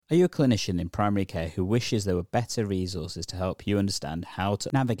Are you a clinician in primary care who wishes there were better resources to help you understand how to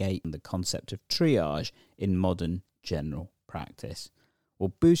navigate the concept of triage in modern general practice?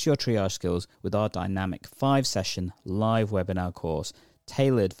 Well, boost your triage skills with our dynamic 5-session live webinar course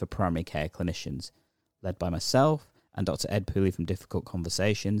tailored for primary care clinicians. Led by myself and Dr. Ed Pooley from Difficult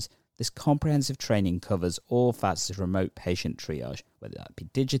Conversations, this comprehensive training covers all facets of remote patient triage, whether that be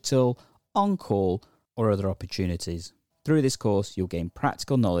digital, on-call, or other opportunities. Through this course, you'll gain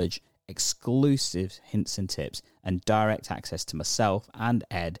practical knowledge, exclusive hints and tips, and direct access to myself and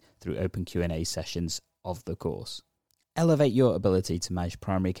Ed through open Q&A sessions of the course. Elevate your ability to manage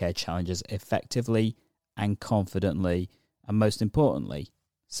primary care challenges effectively and confidently, and most importantly,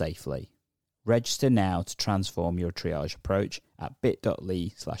 safely. Register now to transform your triage approach at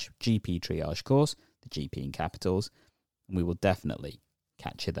bit.ly/GP triage course, the GP in capitals, and we will definitely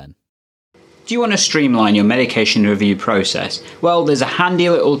catch you then. Do you want to streamline your medication review process? Well, there's a handy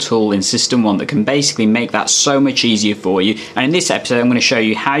little tool in SystmOne that can basically make that so much easier for you. And in this episode, I'm going to show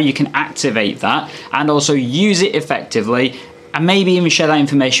you how you can activate that and also use it effectively, and maybe even share that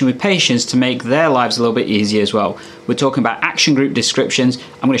information with patients to make their lives a little bit easier as well. We're talking about action group descriptions.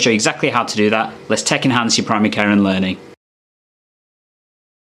 I'm going to show you exactly how to do that. Let's tech enhance your primary care and learning.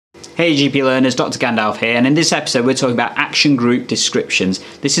 Hey GP learners, Dr. Gandalf here, and in this episode we're talking about action group descriptions.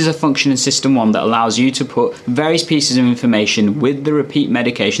 This is a function in SystmOne that allows you to put various pieces of information with the repeat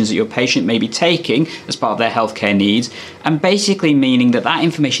medications that your patient may be taking as part of their healthcare needs, and basically meaning that that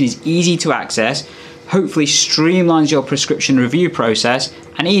information is easy to access, hopefully streamlines your prescription review process,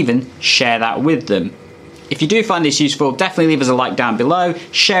 and even share that with them. If you do find this useful, definitely leave us a like down below,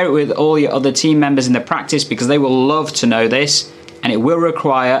 share it with all your other team members in the practice because they will love to know this. And it will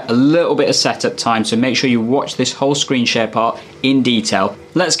require a little bit of setup time, so make sure you watch this whole screen share part in detail.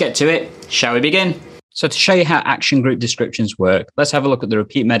 Let's get to it. Shall we begin? So to show you how action group descriptions work, let's have a look at the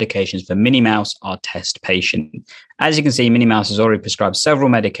repeat medications for Minnie Mouse, our test patient. As you can see, Minnie Mouse has already prescribed several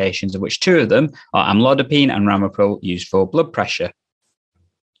medications, of which 2 of them are amlodipine and ramipril used for blood pressure.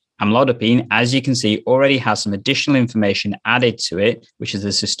 Amlodipine, as you can see, already has some additional information added to it, which is the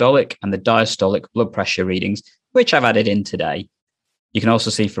systolic and the diastolic blood pressure readings, which I've added in today. You can also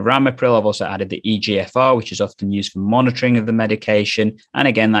see for ramipril, I've also added the EGFR, which is often used for monitoring of the medication. And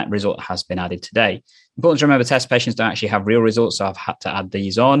again, that result has been added today. Important to remember, test patients don't actually have real results, so I've had to add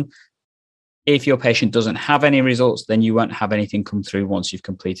these on. If your patient doesn't have any results, then you won't have anything come through once you've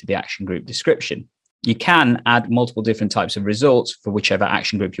completed the action group description. You can add multiple different types of results for whichever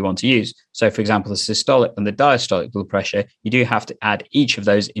action group you want to use. So for example, the systolic and the diastolic blood pressure, you do have to add each of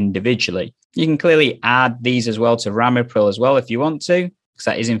those individually. You can clearly add these as well to ramipril as well if you want to, because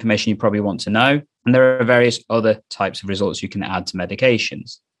that is information you probably want to know. And there are various other types of results you can add to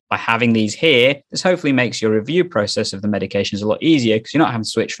medications. By having these here, this hopefully makes your review process of the medications a lot easier because you're not having to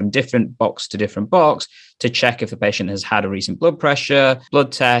switch from different box to different box to check if the patient has had a recent blood pressure,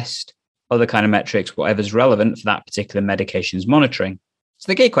 blood test, other kind of metrics, whatever's relevant for that particular medication's monitoring.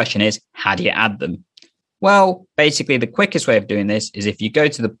 So the key question is, how do you add them? Well, basically the quickest way of doing this is if you go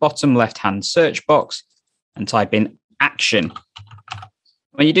to the bottom left-hand search box and type in action.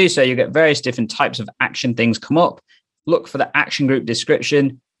 When you do so, you get various different types of action things come up. Look for the action group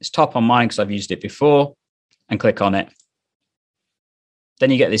description. It's top on mine because I've used it before, and click on it. Then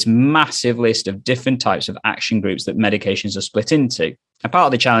you get this massive list of different types of action groups that medications are split into. And part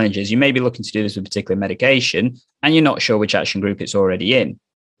of the challenge is you may be looking to do this with a particular medication and you're not sure which action group it's already in.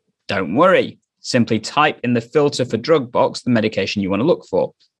 Don't worry. Simply type in the filter for drug box the medication you want to look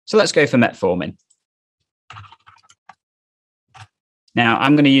for. So let's go for metformin. Now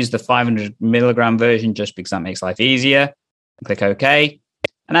I'm going to use the 500 milligram version just because that makes life easier. Click OK.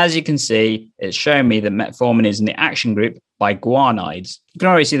 And as you can see, it's showing me that metformin is in the action group by guanides. You can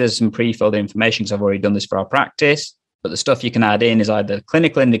already see there's some pre-filled information because I've already done this for our practice. But the stuff you can add in is either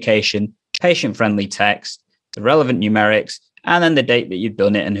clinical indication, patient-friendly text, the relevant numerics, and then the date that you've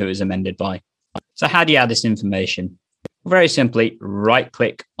done it and who it was amended by. So how do you add this information? Very simply,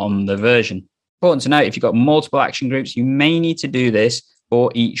 right-click on the version. Important to note, if you've got multiple action groups, you may need to do this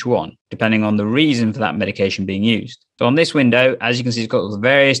for each one, depending on the reason for that medication being used. So on this window, as you can see, it's got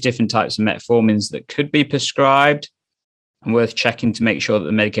various different types of metformins that could be prescribed and worth checking to make sure that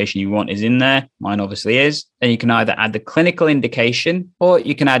the medication you want is in there. Mine obviously is. Then you can either add the clinical indication or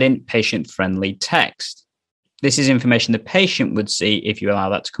you can add in patient-friendly text. This is information the patient would see if you allow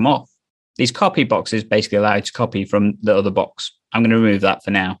that to come off. These copy boxes basically allow you to copy from the other box. I'm going to remove that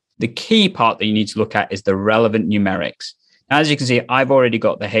for now. The key part that you need to look at is the relevant numerics. Now, as you can see, I've already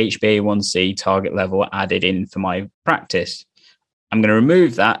got the HbA1c target level added in for my practice. I'm going to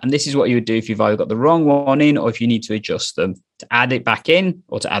remove that. And this is what you would do if you've either got the wrong one in or if you need to adjust them. To add it back in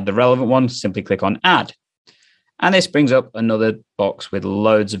or to add the relevant one, simply click on Add. And this brings up another box with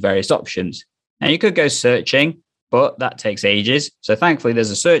loads of various options. Now you could go searching, but that takes ages. So thankfully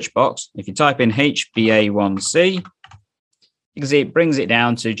there's a search box. If you type in HbA1c, you can see it brings it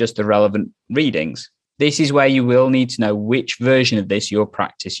down to just the relevant readings. This is where you will need to know which version of this your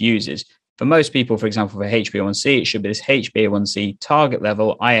practice uses. For most people, for example, for HbA1c, it should be this HbA1c target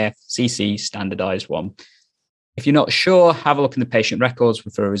level IFCC standardized one. If you're not sure, have a look in the patient records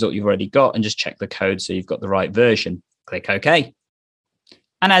for a result you've already got and just check the code so you've got the right version. Click OK.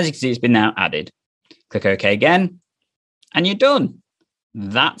 And as you can see, it's been now added. Click OK again, and you're done.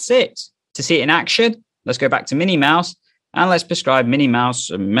 That's it. To see it in action, let's go back to Minnie Mouse and let's prescribe Minnie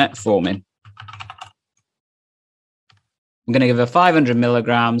Mouse metformin. I'm going to give her 500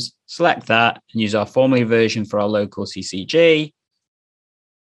 milligrams, select that, and use our formulary version for our local CCG.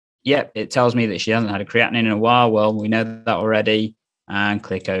 Yep, it tells me that she hasn't had a creatinine in a while. Well, we know that already. And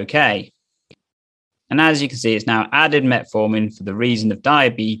click OK. And as you can see, it's now added metformin for the reason of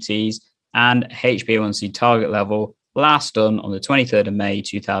diabetes and HbA1c target level, last done on the 23rd of May,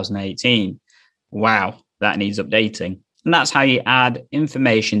 2018. Wow, that needs updating. And that's how you add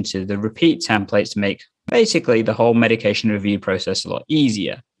information to the repeat templates to make basically the whole medication review process a lot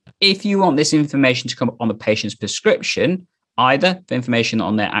easier. If you want this information to come up on the patient's prescription, either for information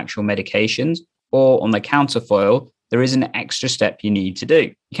on their actual medications or on the counterfoil, there is an extra step you need to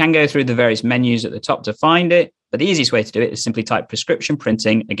do. You can go through the various menus at the top to find it, but the easiest way to do it is simply type prescription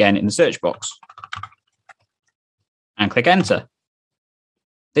printing again in the search box and click enter.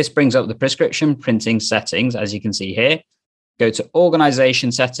 This brings up the prescription printing settings, as you can see here. Go to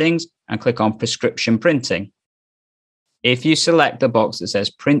organization settings and click on prescription printing. If you select the box that says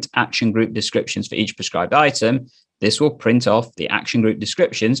print action group descriptions for each prescribed item, this will print off the action group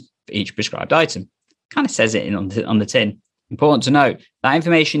descriptions for each prescribed item. Kind of says it on the tin. Important to note, that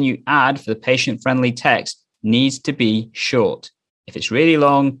information you add for the patient-friendly text needs to be short. If it's really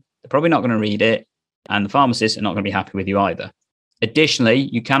long, they're probably not going to read it, and the pharmacists are not going to be happy with you either. Additionally,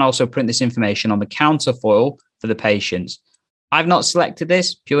 you can also print this information on the counterfoil for the patients. I've not selected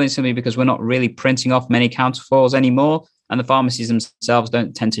this purely and simply because we're not really printing off many counterfoils anymore, and the pharmacies themselves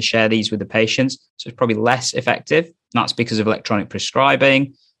don't tend to share these with the patients, so it's probably less effective. And that's because of electronic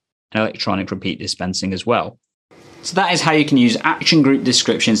prescribing and electronic repeat dispensing as well. So that is how you can use action group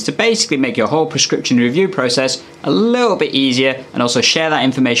descriptions to basically make your whole prescription review process a little bit easier and also share that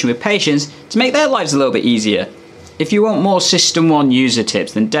information with patients to make their lives a little bit easier. If you want more SystmOne user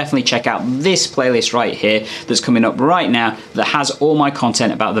tips, then definitely check out this playlist right here that's coming up right now that has all my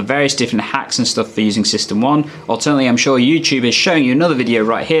content about the various different hacks and stuff for using SystmOne. Alternatively, I'm sure YouTube is showing you another video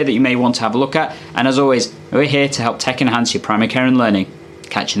right here that you may want to have a look at. And as always, we're here to help tech enhance your primary care and learning.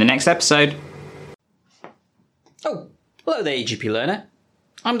 Catch you in the next episode. Oh, hello there, EGP learner.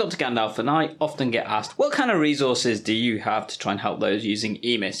 I'm Dr. Gandalf, and I often get asked, what kind of resources do you have to try and help those using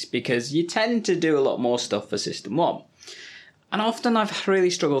EMIS? Because you tend to do a lot more stuff for SystmOne. And often I've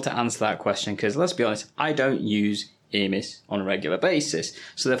really struggled to answer that question because, let's be honest, I don't use EMIS on a regular basis.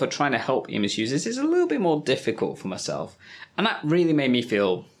 So therefore trying to help EMIS users is a little bit more difficult for myself. And that really made me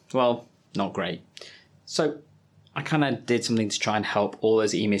feel, well, not great. So I kind of did something to try and help all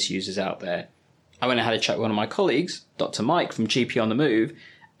those EMIS users out there. I went and had a chat with one of my colleagues, Dr. Mike from GP on the Move,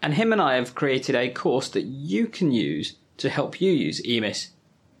 and him and I have created a course that you can use to help you use EMIS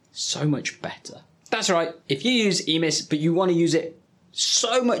so much better. That's right, if you use EMIS but you want to use it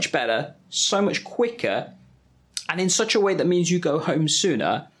so much better, so much quicker, and in such a way that means you go home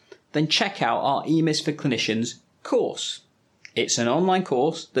sooner, then check out our EMIS for Clinicians course. It's an online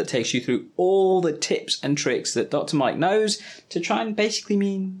course that takes you through all the tips and tricks that Dr. Mike knows to try and basically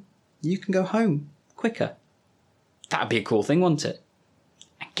mean you can go home quicker. That'd be a cool thing, wouldn't it?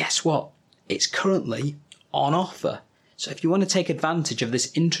 And guess what? It's currently on offer. So if you want to take advantage of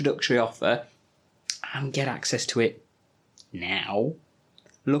this introductory offer and get access to it now,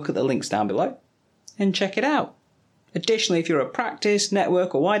 look at the links down below and check it out. Additionally, if you're a practice,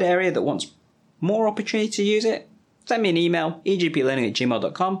 network or wide area that wants more opportunity to use it, send me an email,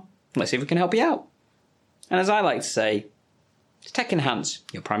 egplearning@gmail.com. Let's see if we can help you out. And as I like to say, tech enhance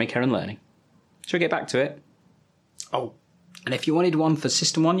your primary care and learning. Shall we get back to it? Oh, and if you wanted one for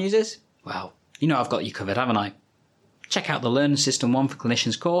SystmOne users, well, you know I've got you covered, haven't I? Check out the Learn SystmOne for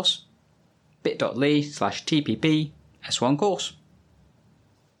Clinicians course, bit.ly/TPP S1 course.